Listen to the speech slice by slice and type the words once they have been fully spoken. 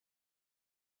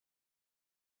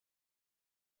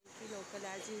कल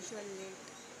as usual late.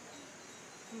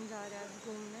 हम जा रहे हैं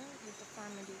घूमने विद द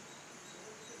फैमिली।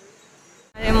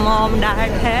 हमारे मॉम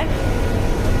डैड है,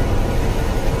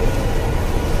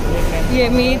 ये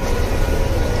मीत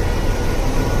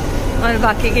और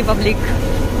बाकी की पब्लिक।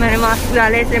 मैंने मास्क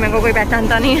डाले इसलिए मेरे को कोई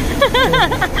पहचानता नहीं है।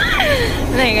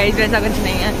 नहीं गाइस, वैसा कुछ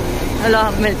नहीं है। चलो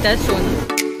अब मिलते हैं सोन।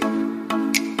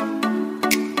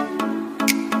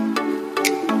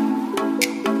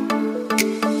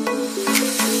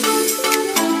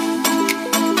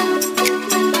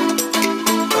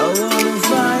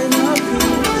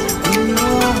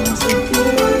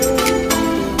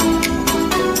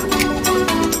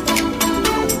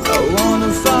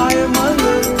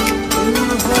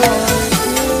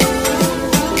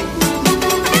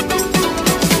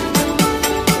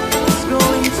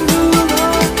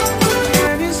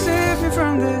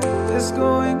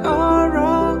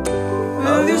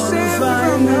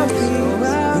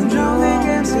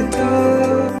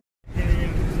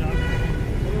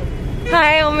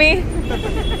 हाय मम्मी।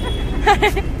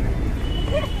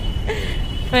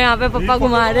 यहाँ पे पापा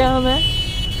घुमा रहे हैं हमें।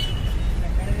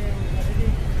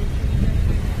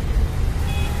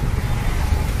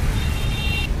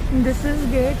 This is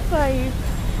get 5।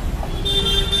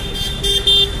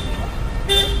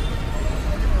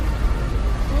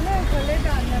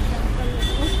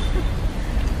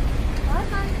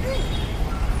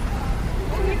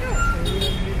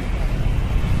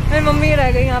 मेरी मम्मी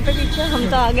रह गई यहाँ पे पीछे, हम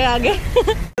तो आगे आगे।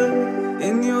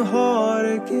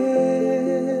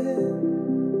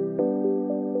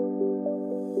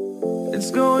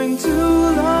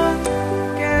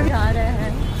 जा रहे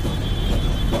हैं,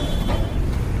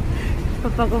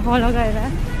 पापा को फॉलो कर रहा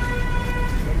है।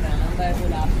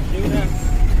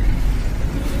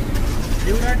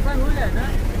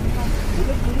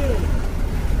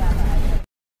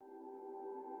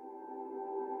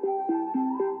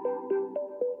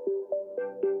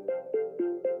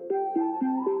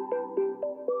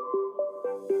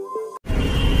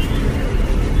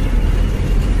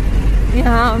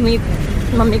 यहाँ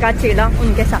मम्मी का चेला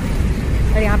उनके साथ,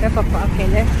 और यहाँ पे पापा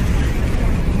अकेले,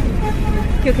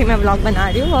 क्योंकि मैं व्लॉग बना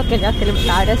रही हूँ। वो अकेले अकेले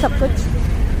बता रहे सब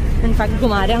कुछ। इनफैक्ट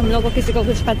घुमा रहे हम लोग को, किसी को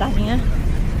कुछ पता नहीं है।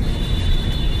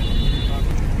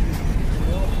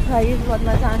 भाई बहुत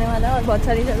मज़ा आने वाला है और बहुत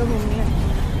सारी जगह घूमनी है।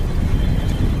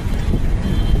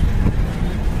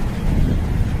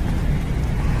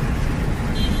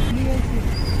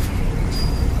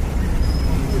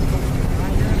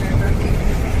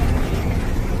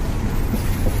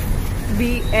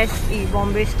 BSE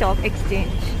बॉम्बे स्टॉक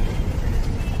एक्सचेंज,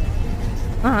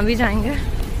 वहाँ भी जाएंगे।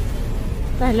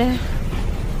 पहले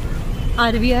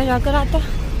RBI जाकर आता,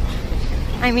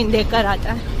 I mean देखकर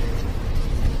आता है।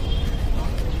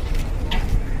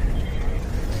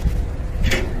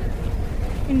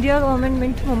 India government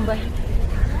mint Mumbai.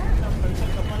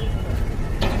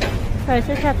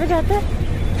 पैसे छापे जाते हैं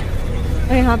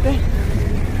और यहाँ पे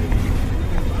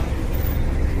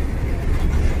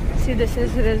see this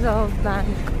is Reserve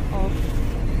Bank of,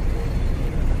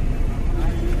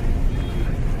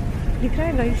 दिख रहा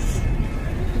है गाइस,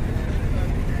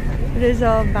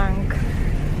 रिजर्व बैंक।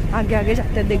 आगे आगे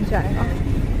जाते दिख जाएगा।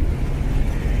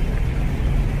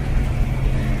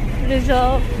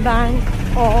 Reserve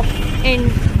bank of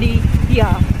India.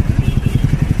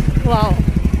 Wow,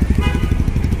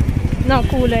 ना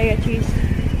कूल है ये चीज़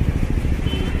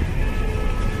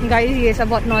गाइस। ये सब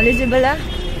बहुत नॉलेजेबल है।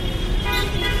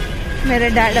 मेरे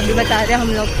डैड अभी बता रहे हैं हम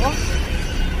लोग को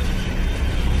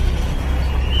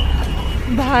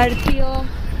भारतीय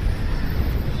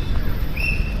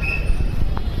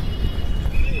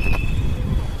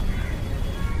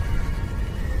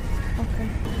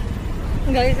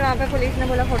गाइस। वहाँ पे पुलिस ने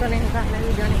बोला फोटो नहीं निकालना,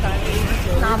 वीडियो निकाल दी,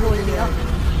 ना बोल दिया,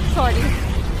 सॉरी।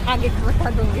 आगे बता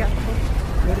दूंगी आपको।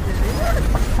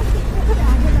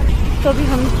 तो भी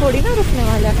हम थोड़ी ना रुकने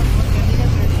वाले हैं।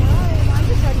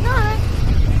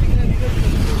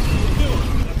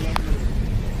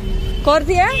 कौन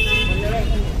सी है?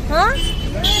 हाँ,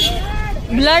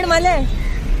 ब्लड मले,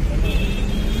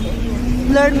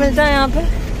 ब्लड मिलता है यहाँ पे।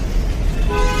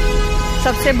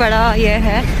 सबसे बड़ा ये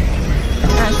है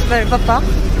एज पर पापा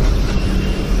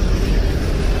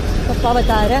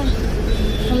बता रहे हैं,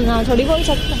 हम ना थोड़ी बोल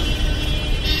सकते।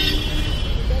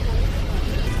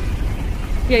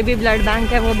 ये भी ब्लड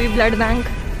बैंक है, वो भी blood bank.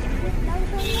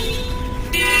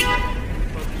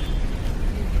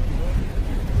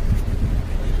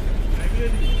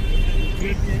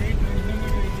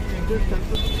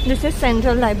 This is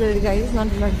central library guys, not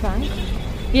blood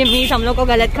bank. ये मीट हम लोग को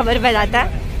गलत खबर फैलाता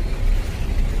है।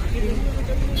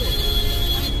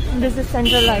 This is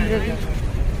central library.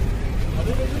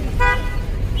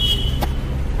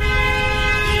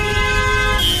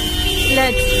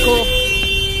 Let's go.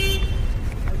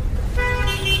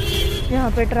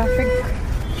 यहाँ पे traffic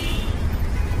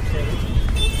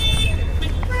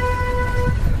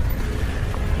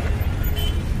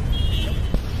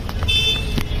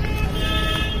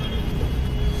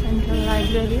central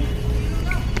library.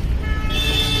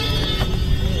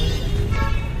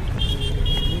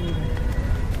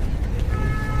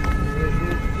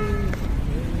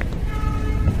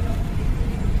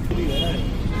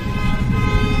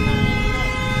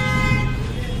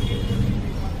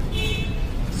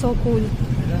 So cool,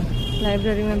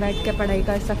 library में बैठ के पढ़ाई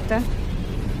कर सकता है।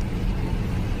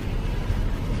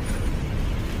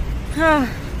 हाँ,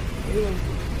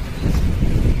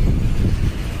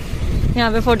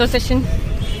 यहाँ पे photo session.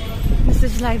 This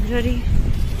is library.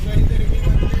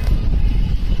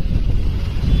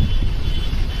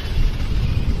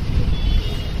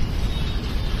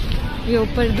 ये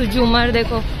ऊपर झूमर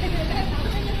देखो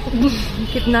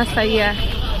कितना सही है।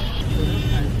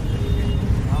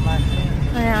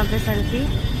 और यहाँ पे सेल्फी।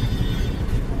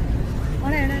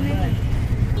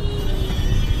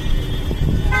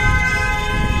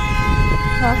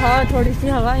 हाँ, थोड़ी सी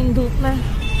हवा इन धूप में।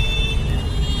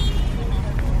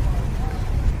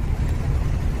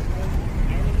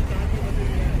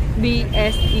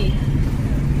 BSE।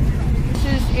 This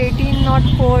is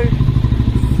 1804.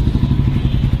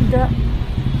 The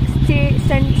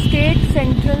State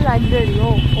Central Library.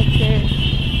 Oh, okay.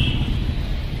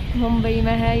 Mumbai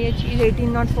में है ये चीज़।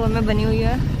 1804 में बनी हुई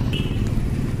है।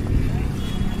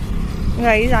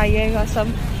 गाइस आइएगा सब।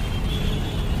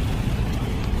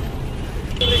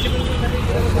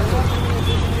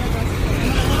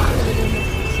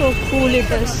 So cool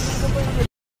it is.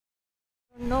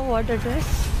 Don't know what it is.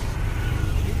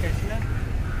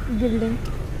 Building.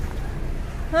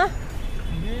 Huh?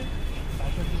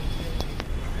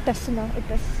 Tesla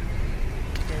it is.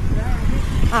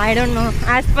 I don't know.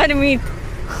 As per Meet.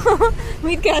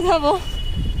 मीत क्या था वो?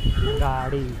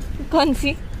 गाड़ी। कौन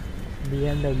सी?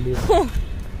 BMW।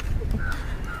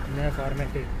 नया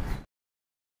फॉर्मेटिक।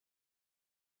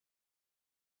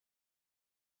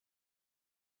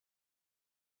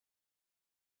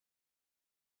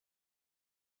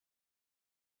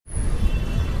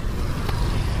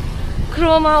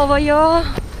 Chroma over here.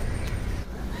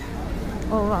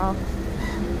 Oh wow.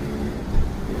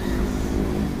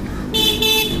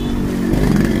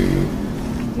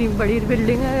 इतनी बड़ी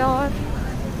बिल्डिंग है यार,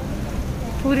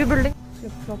 पूरी बिल्डिंग।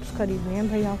 फ्लिप फ्लॉप्स खरीदनी है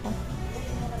भैया को।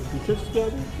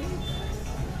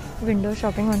 विंडो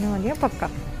शॉपिंग होने वाली है पक्का।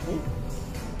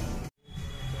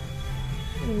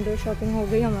 विंडो शॉपिंग हो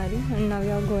गई हमारी। And now we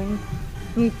are going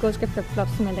meet को उसके फ्लिप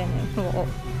फ्लॉप्स में लेने। वो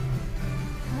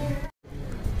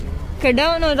केड़ा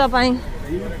होता पाई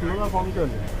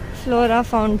flora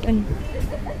fountain.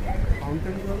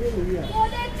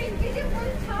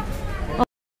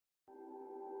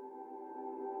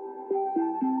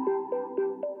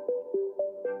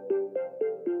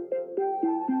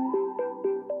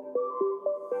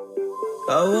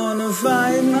 I wanna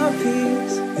find my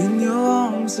peace in your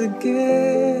arms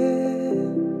again.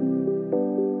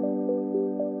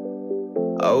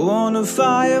 I wanna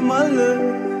fire my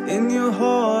love in your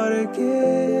heart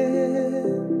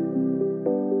again.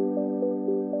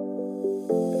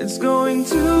 It's going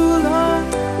too long.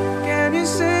 Can you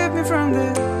save me from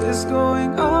this? It's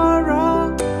going all wrong.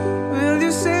 Will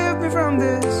you save me from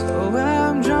this? Oh,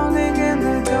 I'm drowning in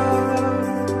the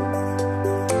dark.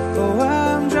 Oh,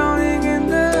 I'm drowning in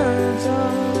the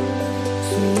dark.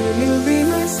 So will you be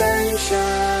my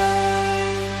sunshine?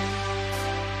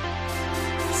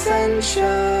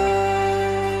 Sunshine.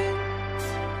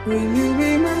 Will you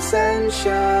be my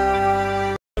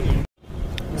sunshine?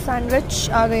 Sandwich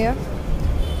आ गया।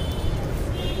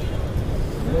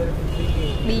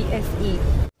 BSE।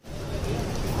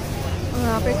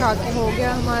 यहाँ पे खा के हो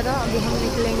गया हमारा। अभी हम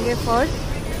निकलेंगे फॉर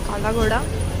काला घोड़ा।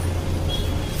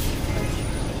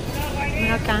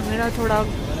 मेरा कैमरा थोड़ा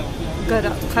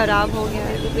खराब हो गया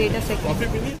है। Wait a second.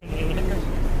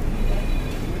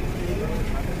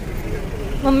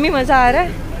 मम्मी मज़ा आ रहा है?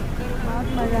 बहुत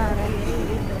मज़ा आ रहा है।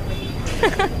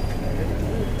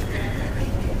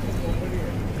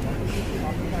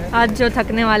 आज जो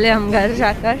थकने वाले हम घर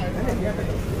जाकर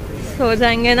सो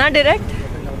जाएंगे ना डायरेक्ट।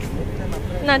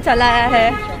 ना चलाया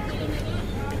है।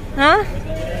 हाँ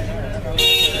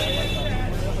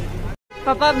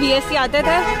पापा BSE आते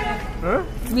थे?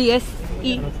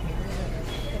 BSE।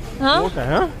 हाँ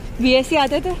BSE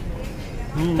आते थे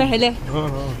पहले।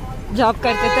 जॉब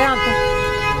करते थे यहाँ पे,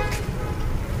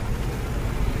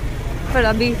 पर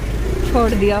अभी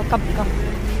छोड़ दिया। कब का?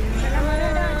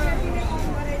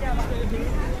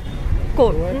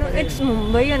 Court. It's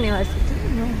Mumbai university.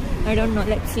 I don't know.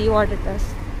 Let's see what it is.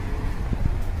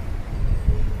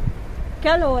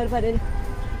 क्या लोअर परेल?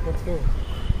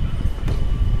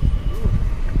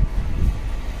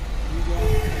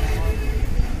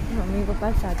 मम्मी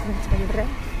पापा साथ में चल रहे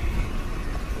हैं।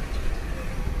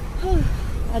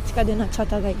 आज का दिन अच्छा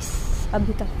था गाइस,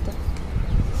 अभी तक तो।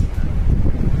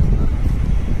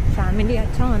 फैमिली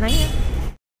अच्छा होना ही है।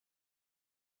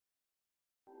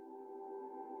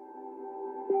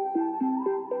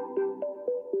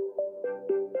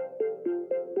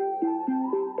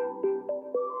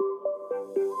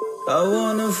 I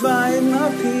wanna find my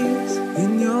peace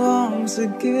in your arms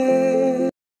again.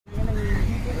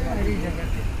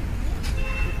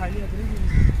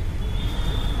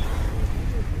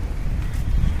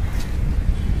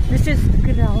 This is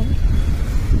ground.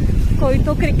 कोई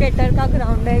तो क्रिकेटर का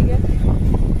ग्राउंड है ये।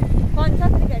 कौन सा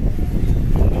क्रिकेटर?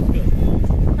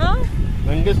 हाँ?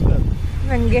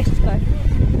 वेंगेशकर।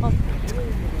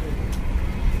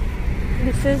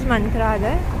 This is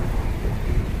मंत्रालय।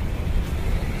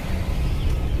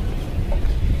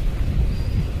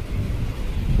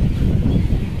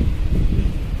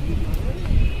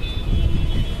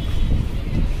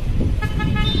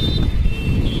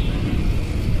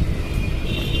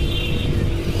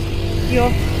 यो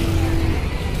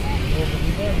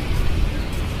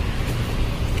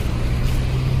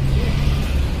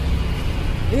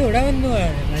एवढा बंद आहे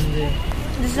म्हणजे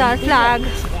This is our flag.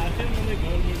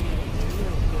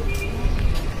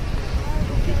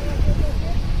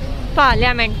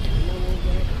 Parliament.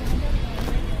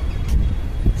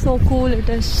 So cool it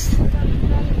is.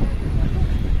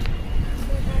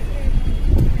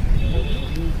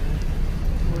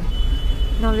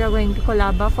 Now we are going to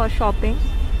Colaba for shopping.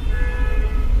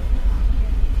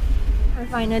 और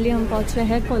फाइनली हम पहुंच रहे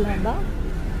हैं कोलाबा।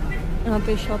 यहाँ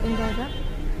पे शॉपिंग कर रहे हैं।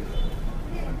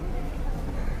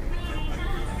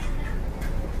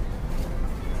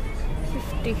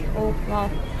 Oh wow.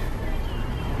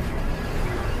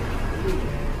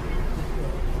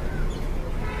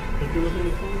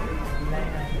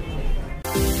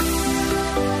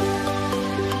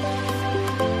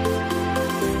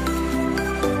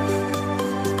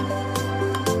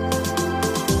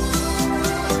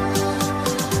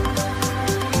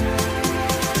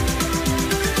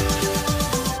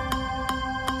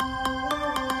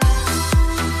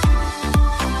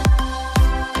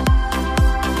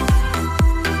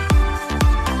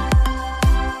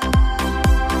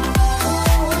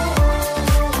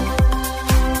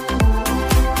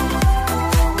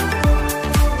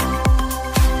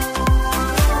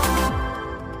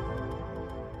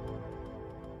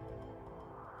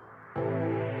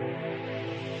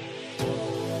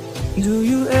 Do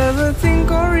you ever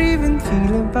think or even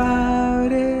feel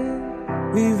about it?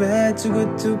 We were too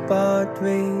good to part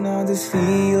ways. Now this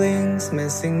feeling's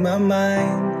messing my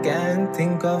mind. Can't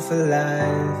think of a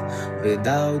life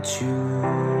without you.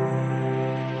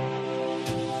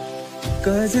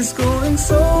 'Cause it's going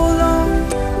so long.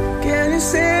 Can you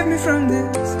save me from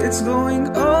this? It's going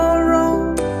all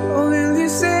wrong. Or will you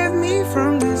save me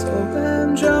from this? Oh,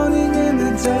 I'm drowning in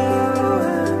the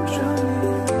dark.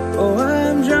 Oh,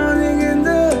 I'm drowning in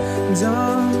the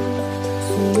dark.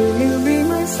 So will you be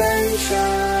my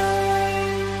sunshine?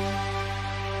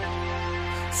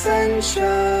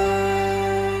 Sunshine.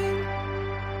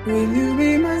 Will you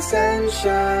be my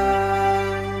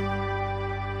sunshine?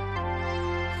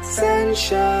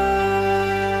 Sunshine.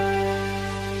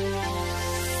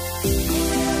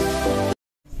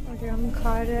 और हम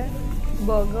खा रहे हैं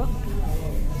burger,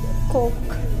 Coke,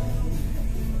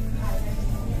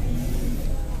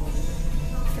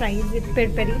 fries with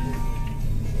peri-peri.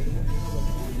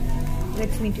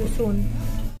 Let's meet you soon.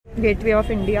 Gateway of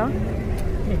India.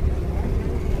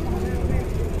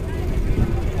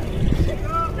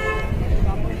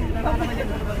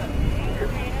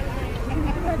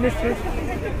 This is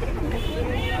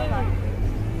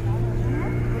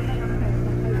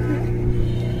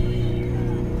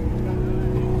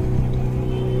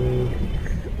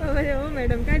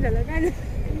madam काय झालं काय झालं?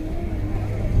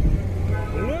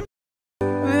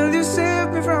 Will you save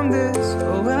me from this?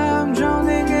 Oh, I'm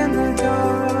drowning in the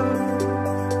dark.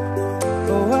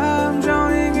 Oh, I'm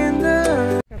drowning in the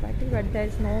But there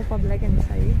is no public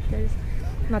inside. There is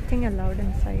nothing allowed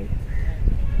inside.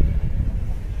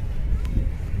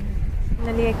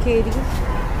 Finally, a KD.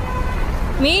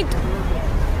 Meet.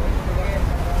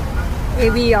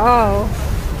 Baby, oh.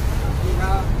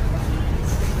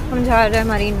 हम जा रहे हैं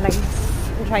marine lines,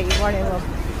 drive whatever.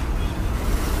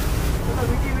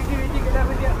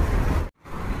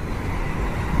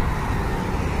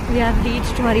 We have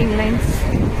reached marine lines.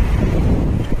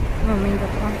 Mummy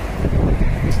papa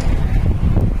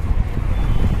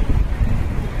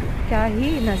क्या ही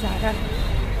नज़ारा है।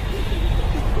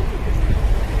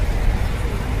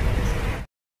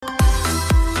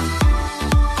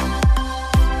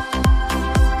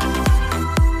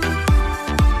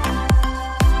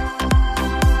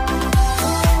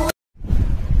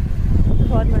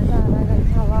 बहुत मज़ा आ रहा है,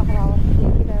 हवा हवा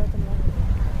देख ही रहे हो तुम लोग।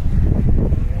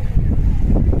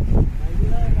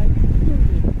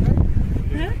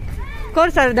 कौन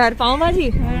सरदार पाव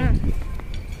भाजी?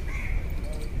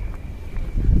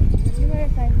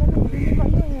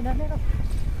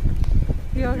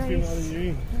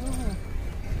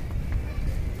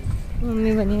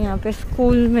 मम्मी बनी यहाँ पे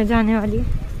स्कूल में जाने वाली।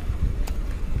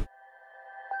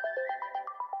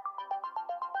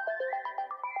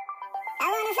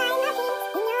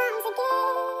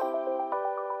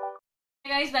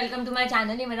 Guys welcome to my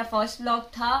channel. ये मेरा फर्स्ट व्लॉग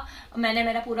था, मैंने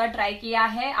मेरा पूरा ट्राई किया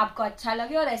है, आपको अच्छा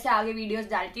लगे और ऐसे आगे वीडियोस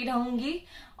डालती रहूंगी।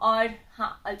 और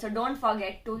हाँ, also don't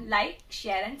forget to like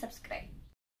share and subscribe.